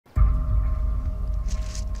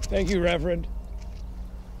Thank you, Reverend.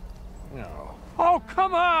 No. Oh,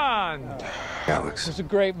 come on! Alex. He's a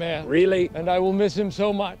great man. Really? And I will miss him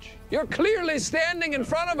so much. You're clearly standing in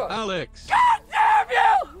front of us. Alex. God damn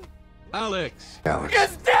you! Alex. Alex.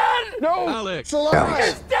 He's dead! No! Alex. Alex.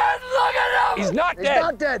 He's dead! Look at him! He's not He's dead!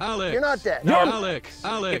 not dead. Alex. You're not dead. No. Alex.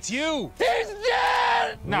 Alex. It's you! He's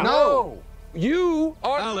dead! No. You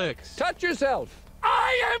are... Alex. Touch yourself.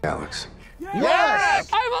 I am... Alex. Yes!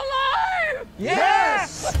 I'm alive!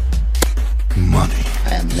 Yes! Money.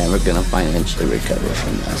 I am never gonna financially recover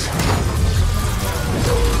from this.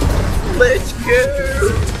 Let's go!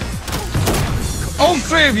 All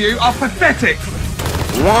three of you are pathetic.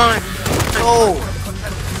 1, 2,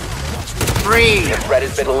 3. The threat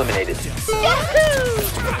has been eliminated.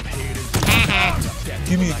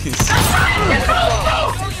 Give me a kiss.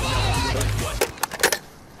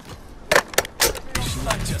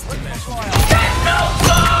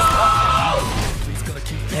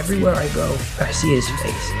 Everywhere I go, I see his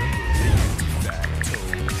face.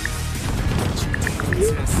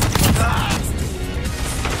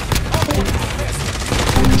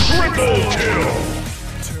 Triple kill.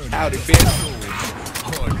 Howdy, bitch.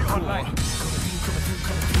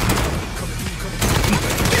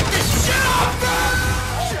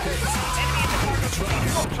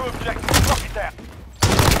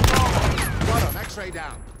 X-ray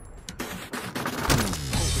down.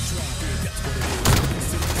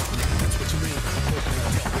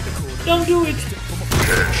 Don't do it!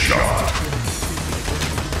 Headshot.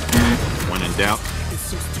 When in doubt,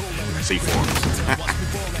 C4.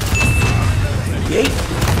 Yeet!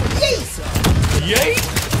 Yay!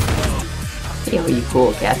 Yo, you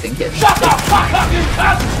cool casting kid. Shut the fuck up, you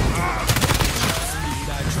cunt!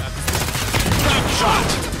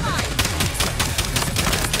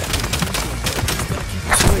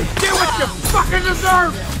 Get what you fucking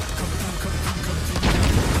deserve!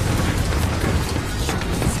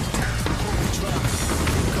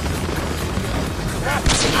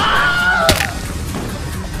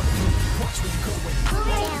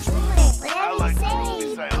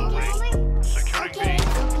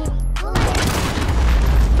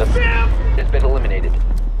 The threat has been eliminated.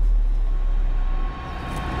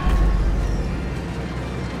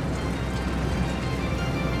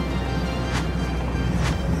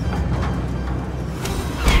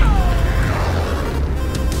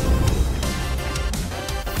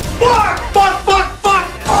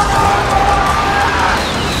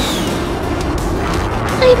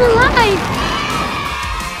 I'm alive!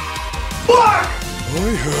 I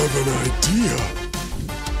have an idea.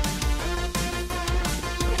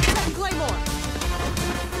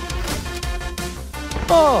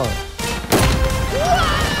 Oh!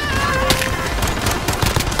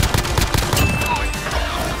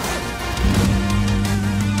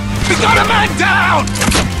 We got a man down!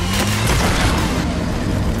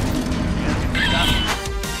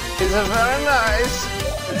 These are very nice.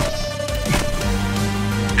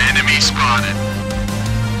 Enemy spotted.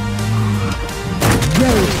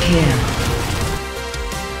 Roadkill.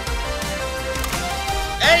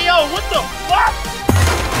 Hey, yo, what the fuck?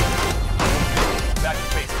 Back to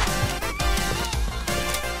base.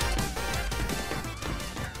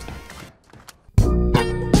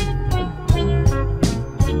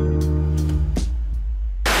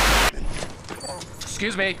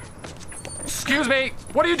 Excuse me. Excuse me.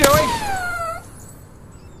 What are you doing?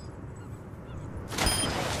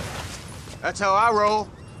 That's how I roll.